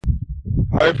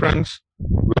Hi friends,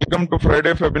 welcome to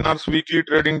Friday Webinars Weekly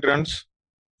Trading Trends.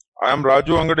 I am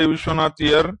Raju Angadi Vishwanath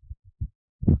here,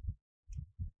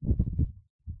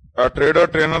 a trader,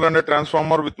 trainer and a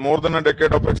transformer with more than a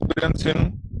decade of experience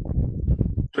in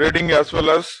trading as well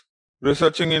as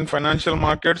researching in financial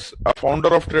markets, a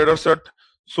founder of TraderSet.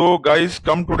 So guys,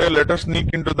 come today, let us sneak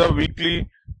into the weekly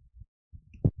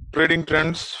trading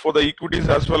trends for the equities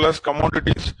as well as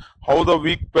commodities, how the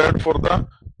week paired for the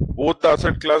both the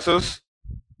asset classes,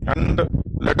 and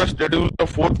let us schedule the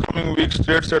forthcoming week's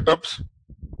trade setups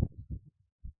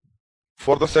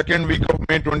for the second week of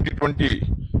May 2020.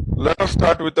 Let us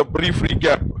start with a brief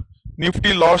recap.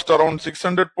 Nifty lost around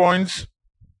 600 points.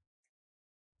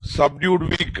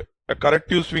 Subdued week, a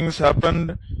corrective swings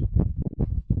happened,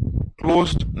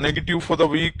 closed negative for the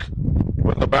week,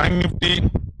 but the Bank Nifty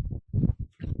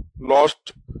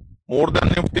lost more than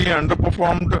Nifty,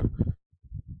 underperformed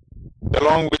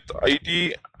along with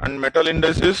IT and metal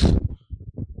indices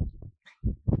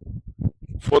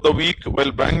for the week,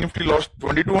 while Bank Nifty lost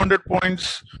 2200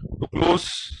 points to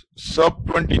close sub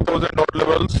 20,000 odd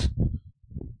levels,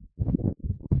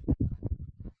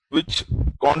 which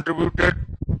contributed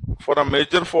for a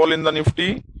major fall in the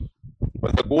Nifty,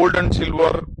 while the gold and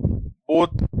silver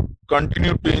both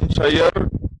continued to inch higher.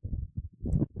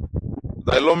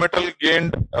 The yellow metal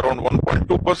gained around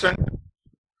 1.2%,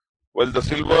 while the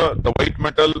silver, the white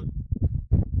metal,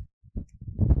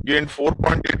 gained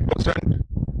 4.8%,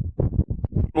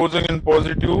 closing in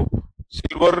positive.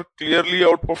 Silver clearly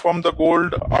outperformed the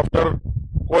gold after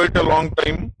quite a long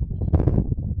time.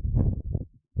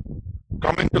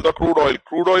 Coming to the crude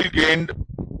oil gained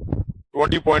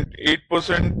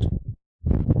 20.8%,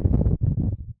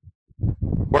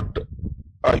 but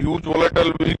a huge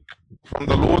volatile week from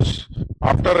the lows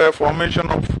after a formation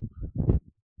of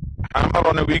hammer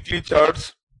on a weekly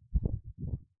charts.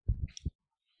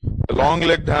 The long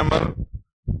legged hammer,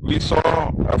 we saw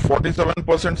a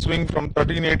 47% swing from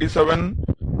 1387.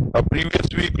 A previous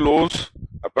week lows,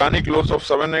 a panic lows of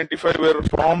 795 were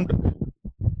formed.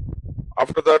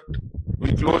 After that,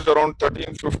 we closed around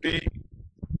 1350,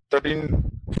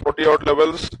 1340 odd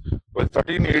levels, while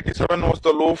 1387 was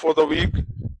the low for the week.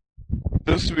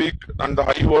 This week, and the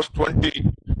high was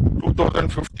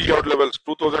 2050 odd levels,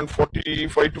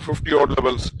 2045 to 50 odd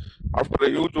levels. After a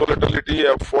huge volatility,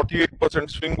 a 48%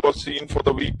 swing was seen for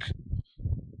the week.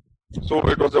 So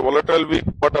it was a volatile week,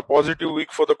 but a positive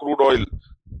week for the crude oil.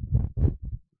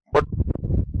 But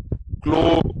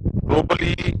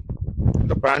globally,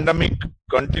 the pandemic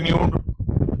continued,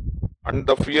 and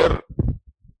the fear,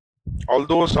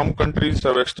 although some countries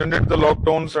have extended the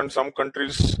lockdowns and some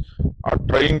countries are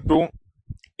trying to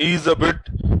ease a bit,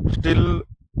 still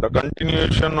the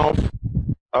continuation of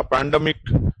a pandemic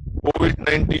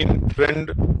COVID-19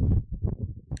 trend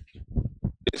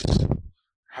is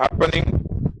happening,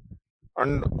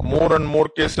 and more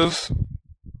cases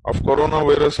of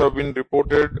coronavirus have been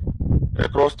reported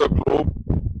across the globe,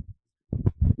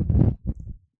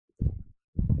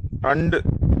 and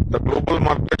the global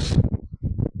markets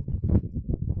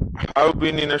have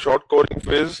been in a short covering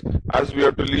phase as we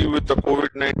have to live with the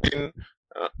COVID-19.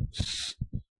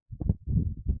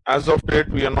 As of date,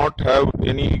 we do not have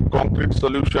any concrete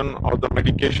solution or the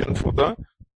medication for the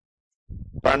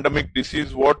pandemic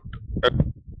disease, what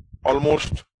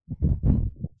almost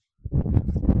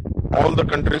all the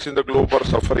countries in the globe are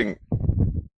suffering.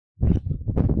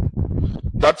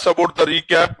 That's about the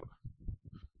recap.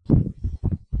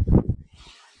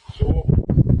 So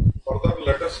further,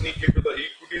 let us sneak into the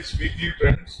equities weekly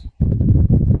trends.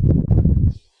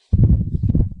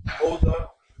 How the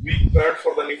week paired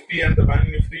for the Nifty and the Bank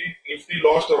Nifty. Nifty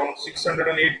lost around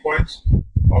 608 points,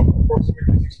 or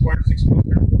approximately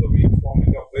 6.6% for the week,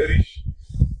 forming a bearish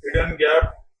hidden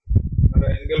gap and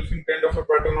an engulfing kind of a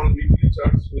pattern on weekly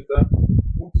charts, with the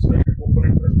good side open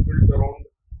interest built around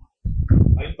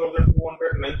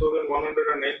 9,200, 9,100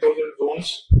 and 9,000 zones.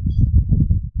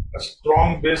 A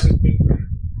strong base is being built,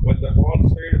 with the call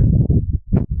side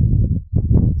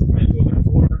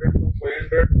 9,400 to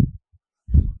 500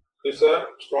 is a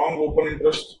strong open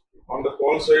interest on the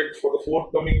call side for the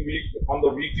forthcoming week on the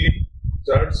weekly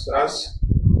charts. As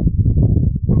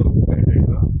for the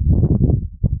data,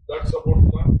 that's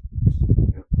about the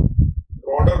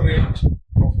broader range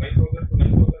of 9,000 to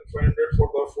 9,500 for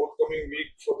the forthcoming week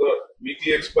for the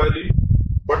weekly expiry.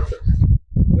 But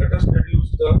let us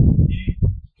reduce the key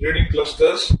trading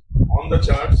clusters on the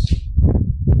charts.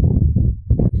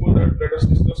 Before that, let us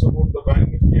discuss about the Bank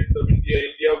Nifty and the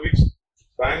India Wix.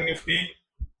 Bank Nifty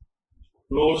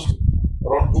closed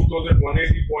around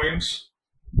 2,180 points,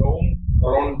 down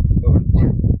around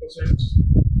 11.2%,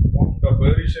 formed a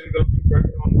bearish engulfing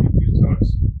pattern on weekly charts.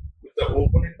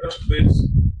 interest rates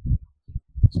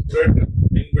spread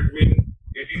in between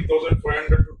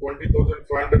 18,500 to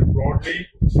 20,500 broadly,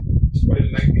 while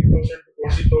 19,000 to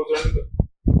 20,000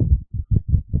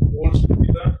 holds to be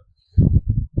the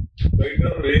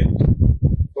wider range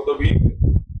for the week.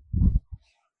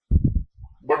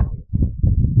 But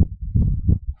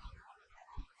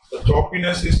the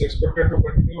choppiness is expected to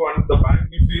continue, and the bank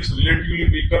nifty is relatively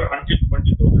weaker until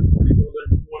 20,000,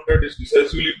 20,200 is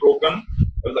decisively broken.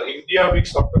 Well, the India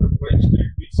VIX, after a 5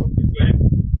 straight weeks of decline,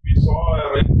 we saw a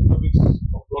rise in the VIX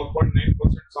of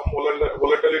 12.9%. Some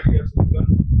volatility has risen.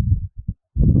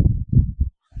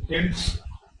 Hence,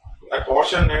 a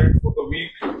caution ahead for the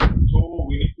week. So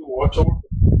we need to watch out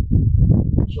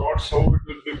shorts, how it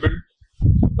will be built.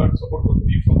 So that's about the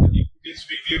brief on the equities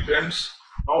weekly trends.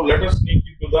 Now let us sneak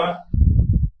into the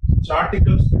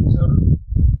chartical structure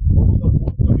of the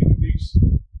forthcoming weeks.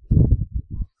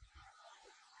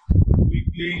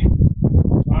 Weekly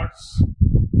charts,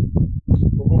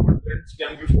 probable trends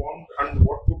can be formed, and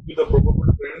what could be the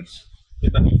probable trends in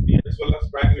the Nifty as well as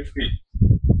Bank Nifty.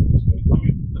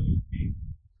 Coming to the Nifty,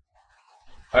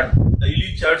 at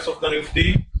daily charts of the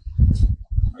Nifty,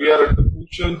 we are at the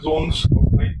crucial zones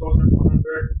of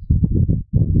 9,100,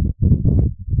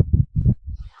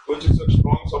 which is a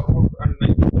strong support, and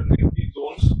 9,090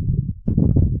 zones.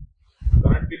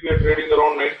 Currently, we are trading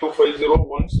around 9250.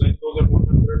 Once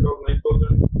 9,100 or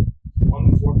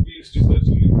 9,140 is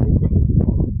decisively broken,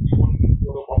 or even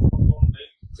for the bottom zone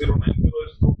 9090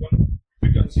 is broken, we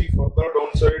can see further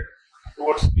downside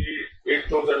towards the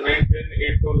 8,910,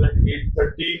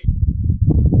 8,830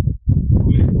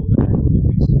 to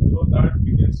 8,826. Below that,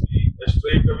 we can see a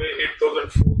straight away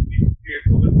 8,450,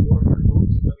 8,400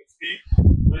 zones in the Nifty,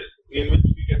 in which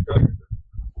we can correct.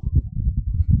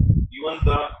 Even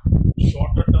the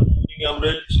shorter term moving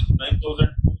average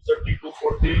 9,230,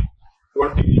 240,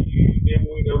 20-day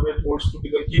moving average holds to be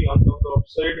the key on the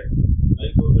upside.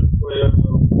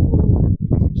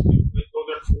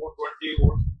 9,420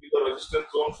 holds to be the resistance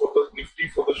zone for the Nifty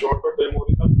for the shorter time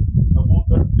horizon. Above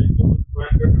that,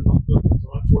 9,500 and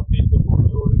 9,740, the broader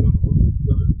horizon holds to be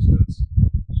the resistance.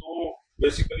 So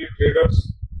basically,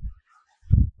 traders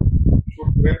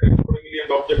should trade accordingly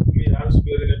and objectively, as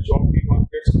we are in a choppy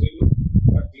market still.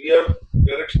 A clear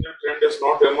directional trend has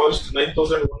not emerged.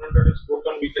 9,100 is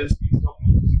broken. We can see some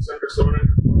 600,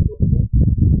 700 points of move.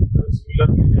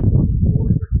 Similarly,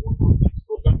 9,400, 420 is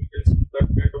broken. We can see that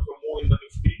kind of a move in the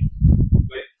Nifty.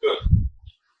 Like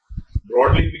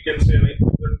broadly, we can say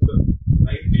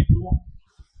 9,092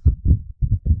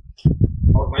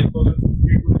 or 9,050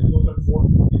 to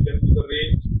 9,420 can be the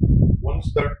range.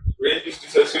 Once that range is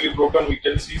decisively broken, we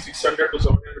can see 600 to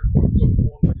 700 points of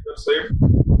move on the other side.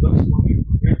 That's one need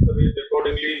to trade the range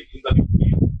accordingly in the Nifty.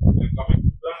 We're coming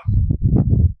to the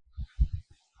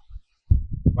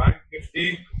Bank Nifty.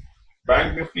 Bank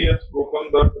Nifty has broken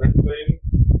the trend line,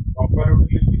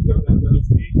 comparatively weaker than the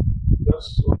Nifty. Thus,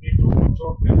 we need to watch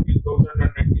out 19,000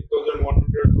 and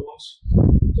 19,100 zones,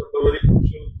 which are the very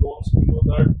crucial zones. Below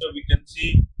that, we can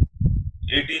see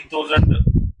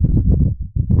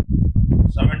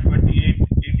 18,728,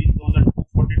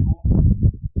 18,242,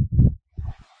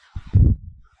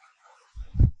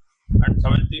 and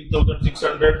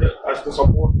 17,600 as the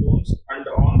support zones. And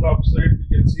on the upside, we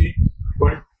can see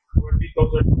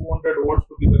 20,200 holds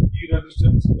to be the key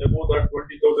resistance. Above that,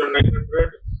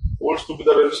 20,900 holds to be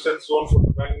the resistance zone for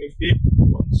the Bank Nifty.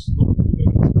 Once those two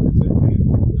levels are decided, we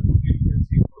can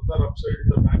see further upside in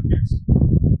the Bank Nifty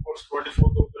towards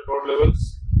 24,000 odd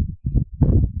levels,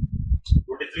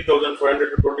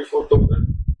 23,500 to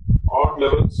 24,000 odd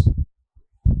levels.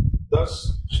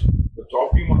 Thus, the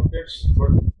choppy markets,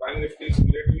 but Bank Nifty is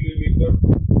relatively weaker.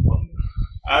 One,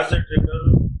 as a trader,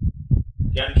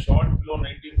 can short below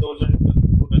 19,000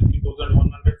 to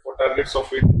 19,100 for targets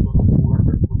of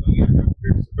 18,400 for the near-term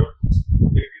trade setup.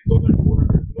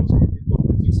 18,400 below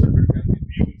 17,600 can be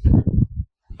revisited.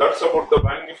 That's about the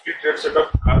Bank Nifty trade setup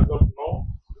as of now.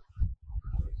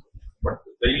 But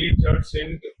daily charts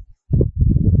in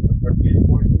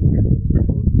 38.2 retracement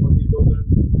of 20,000,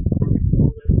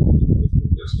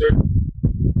 22,000 tested.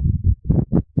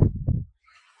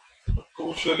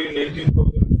 Crucially,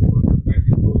 19,400,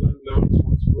 19,000 levels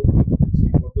once broken, we can see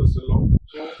further sell off.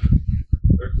 So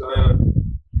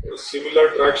it's a similar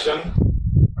traction,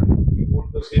 and we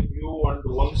hold the same view. And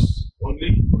once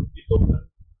only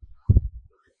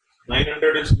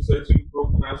 20,900 is decisively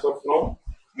broken as of now,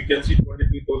 we can see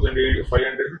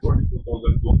 23,500 to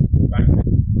 24,000 zones in the Bank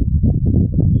Nifty.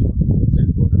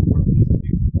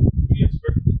 We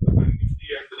expect the Bank Nifty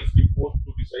and the Nifty both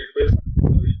to be sideways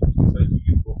until the range is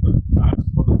decisively broken. As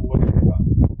for the overall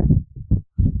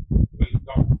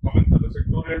data, coming to the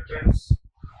sectorial trends.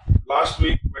 Last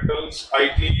week, metals,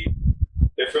 IT,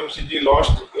 FMCG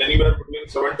lost anywhere between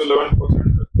 7 to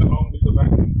 11%, along with the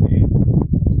bank nifty.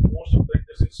 Most of the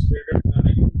indices traded in a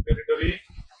negative territory,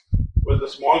 while the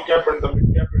small cap and the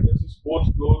mid cap indices both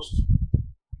closed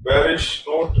bearish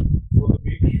note for the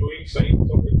week, showing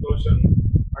signs of inversion,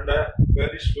 and a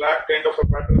bearish flat kind of a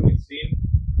pattern is seen,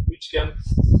 which can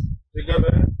trigger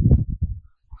a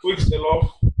quick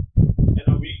sell-off in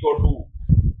a week or two.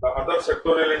 The other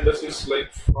sectorial indices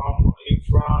like from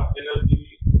infra, energy,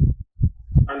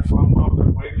 and pharma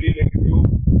were mildly negative,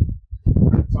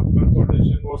 and some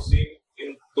consolidation was seen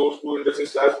in those two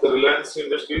indices as the Reliance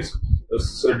Industries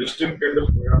is a distinct kind of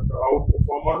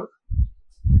outperformer.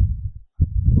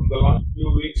 From the last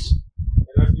few weeks,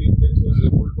 energy index was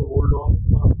able to hold on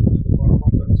with the pharma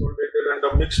consolidated, and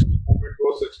a mixed movement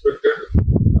was expected.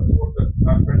 That's what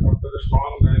happened after a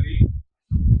strong rally.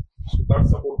 So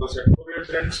that's about the sectorial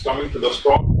trends. Coming to the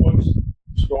stock watch,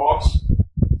 stocks,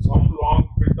 some long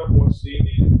build-up was seen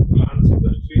in Reliance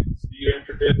Industries, Zee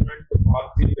Entertainment,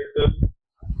 Bharti Airtel.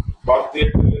 Bharti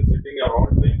Airtel is hitting an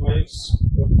all-time highs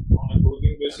on a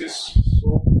closing basis. So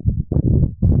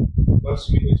thus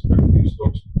we expect these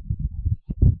stocks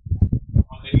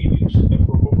on any news, the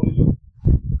probable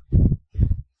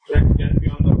trend can be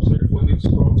on the upside for these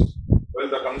stocks, while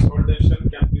the consolidation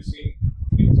can be seen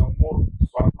in some more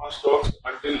pharma stocks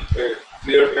until a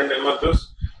clear trend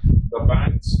emerges. The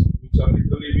banks, which are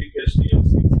literally weak,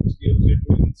 HDFC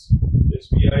Twins,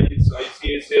 SBI,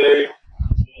 ICICI,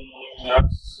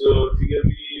 that's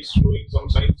clearly showing some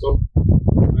signs of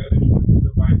bearishness in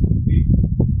the bank nifty.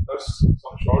 Thus,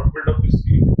 some short build-up is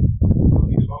seen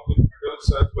along with metals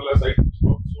as well as IT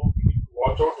stocks. So we need to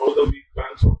watch out how the week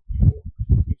plans out.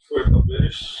 If the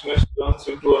bearishness turns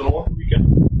into a note, we can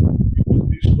use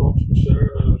these stocks to share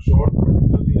short,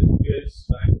 particularly SBI's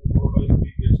bank for like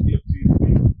week, HDFC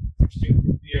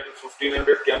 1650 and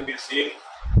 1500 can be seen.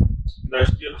 In the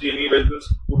HDFC, any rises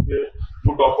could be a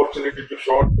good opportunity to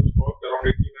short the stock around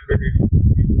 1800,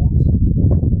 1850 zones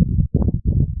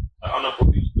on a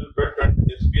positional bet, and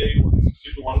SBI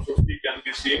 160 to 150 can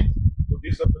be seen. So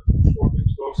these are the two shorting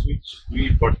stocks which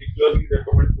we particularly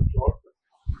recommend to short.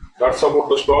 That's about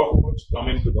the stock watch.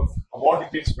 Coming to the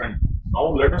commodities trend. Now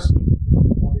let us look at the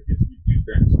commodities weekly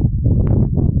trends.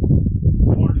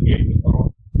 Gold gained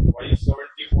around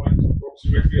 570 points,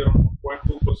 approximately around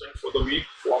 1.2% for the week,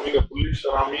 forming a bullish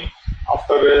rally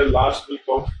after a last week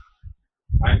of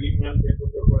hanging man kind of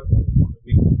a pattern on the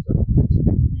week. This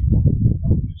week we formed a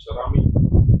bullish rally.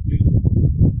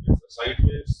 It's a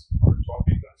sideways or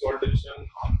choppy consolidation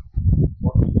on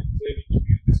what we can say, which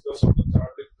we discuss on the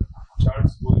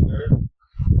charts going ahead.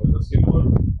 The silver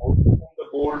outperformed the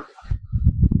gold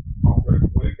after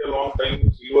quite a long time.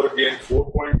 Silver gained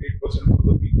 4.8% for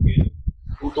the week, gained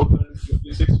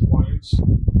 2056 points,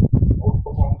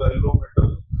 outperformed the yellow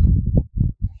metal.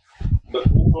 The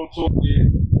crude also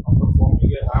gained after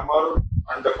forming a hammer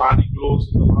and a panic close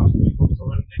in the last week of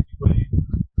 795.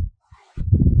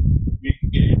 We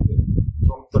gained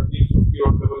from 1350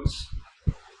 odd levels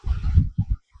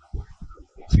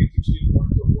 316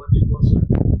 points or 20%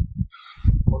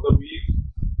 for the week,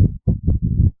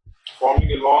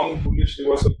 forming a long bullish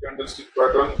reversal candlestick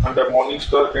pattern and a morning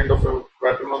star kind of a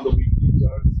pattern on the weekly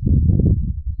charts.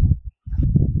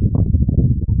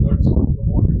 That's how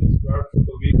commodities were for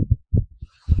the week.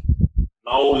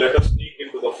 Now let us sneak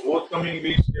into the forthcoming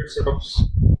week's trade setups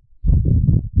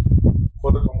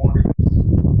for the commodities.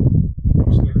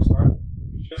 First, let's start.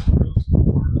 Precious metals,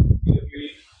 gold, clearly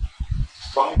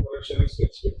some correction is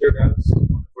expected as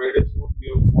on Friday's note we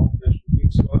have formed a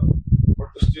shooting star, but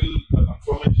still the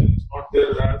confirmation is not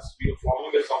there as we are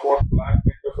forming a somewhat black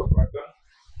kind of a pattern.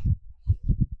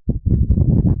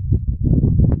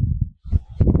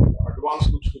 The advance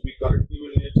looks to be corrective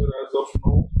in nature as of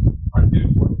now until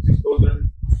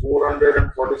 46,400 and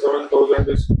 47,000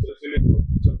 is resilient,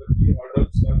 which are the key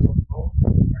hurdles as of now.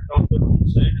 And on the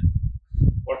downside,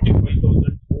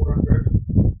 45,400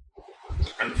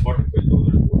 and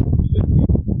 45,400 is the key,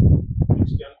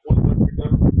 which can pull the trigger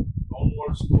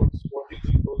downwards towards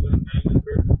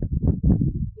 43,900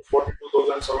 to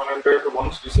 42,700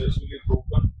 once this is actually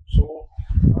broken. So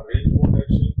a range bound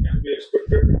action can be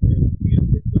expected. We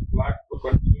expect the flag to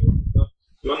continue.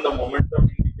 Even the momentum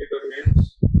indicator ends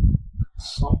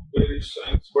some bearish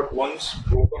signs, but once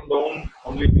broken down,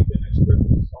 only we can expect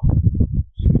some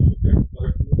significant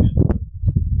corrective.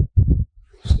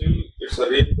 Still, it's a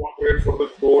range bound trade for the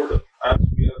gold as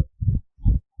we are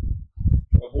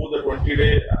above the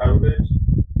 20-day average,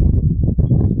 which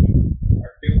has been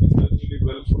acting essentially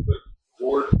well for the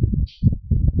gold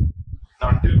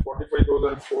until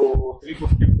 45,000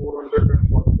 350, 400 and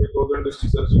 45,000 is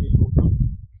essentially broken.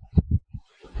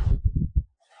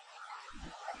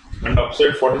 And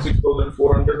upside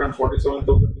 46,400 and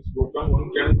 47,000 is broken.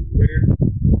 One can trade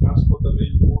as per the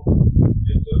range bound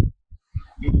nature.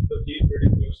 Use the key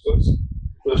trading clusters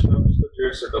to establish the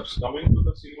trade setups. Coming to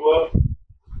the silver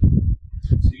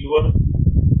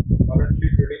currently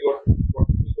trading at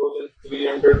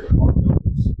 43,300 odd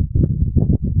levels.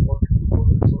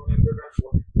 42,700 and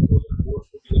 42,000 volts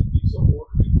to be the key support.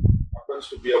 It happens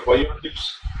to be a buy on dips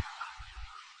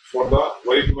for the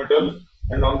white metal,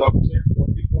 and on the upside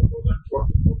 44,000,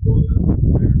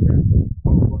 44,300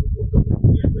 or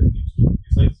 44,300 needs to be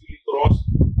decisively crossed,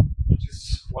 which is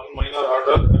one minor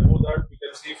hurdle. Above that we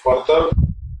can see further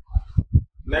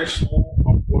next move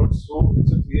upwards, so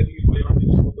it's a clearly buy on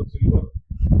dips for the silver.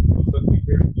 Use the key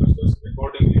trading clusters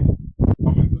accordingly.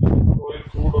 Coming to the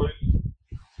crude oil,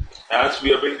 as we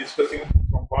have been discussing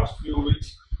from past few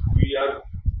weeks,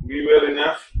 we were in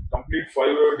a complete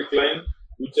 5-year decline,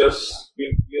 which has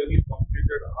been clearly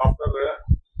completed after a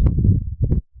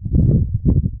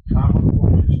hammer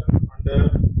formation and a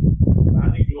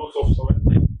panic lows of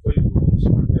 795 zones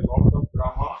and a lot of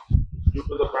drama due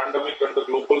to the pandemic and the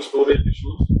global storage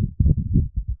issues.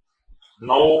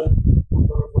 Now,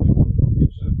 after a 5-year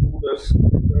completion, crude has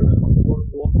entered an upward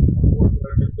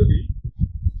trajectory.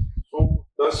 So,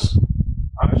 thus,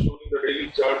 as shown in the daily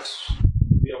charts,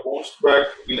 we have bounced back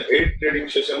in 8 trading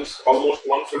sessions, almost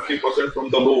 150% from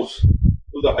the lows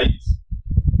to the highs.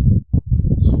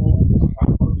 So, the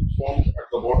hammer which formed at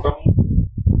the bottom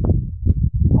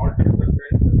halted the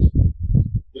trend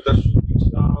with a shooting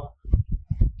star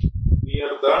near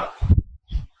the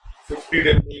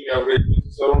 50-day moving average, which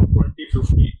is around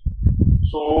 2050.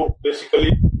 So,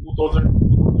 basically,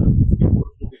 2050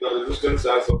 would be the resistance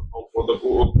as of now for the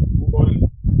crude oil.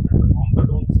 And on the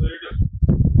downside,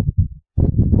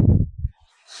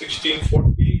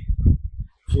 1640,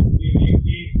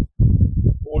 1580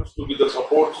 holds to be the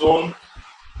support zone.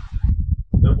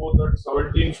 Above that,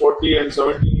 1740 and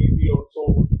 1780 also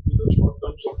holds to be the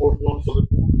short-term support zone for the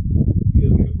crude.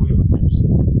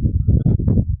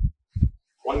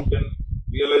 One can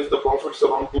realize the profits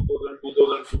around 2000,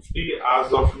 2050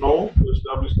 as of now to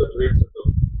establish the trade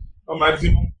setup. A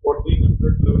maximum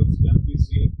 1400 levels can be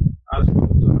seen as per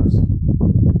the charts.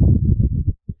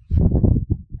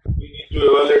 We need to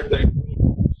evaluate the internal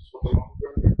moves for the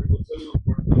long-term trend reversal,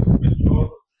 but the mature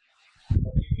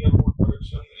linear mode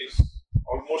correction is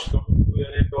almost coming to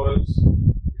an end, or else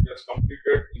it has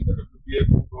completed in the WPA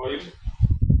crude oil.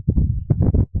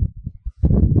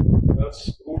 Thus,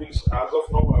 crude is as of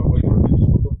now a buy on dips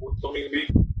for the forthcoming week.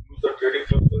 Use the trading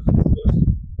clusters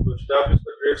to establish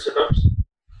the trade setups.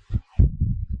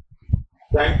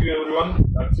 Thank you everyone.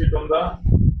 That's it on the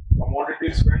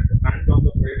commodities front and on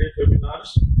the Friday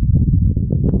webinars.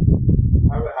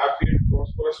 Have a happy and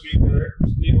prosperous week ahead.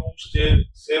 Stay home, stay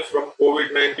safe from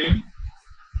COVID-19.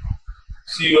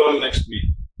 See you all next week.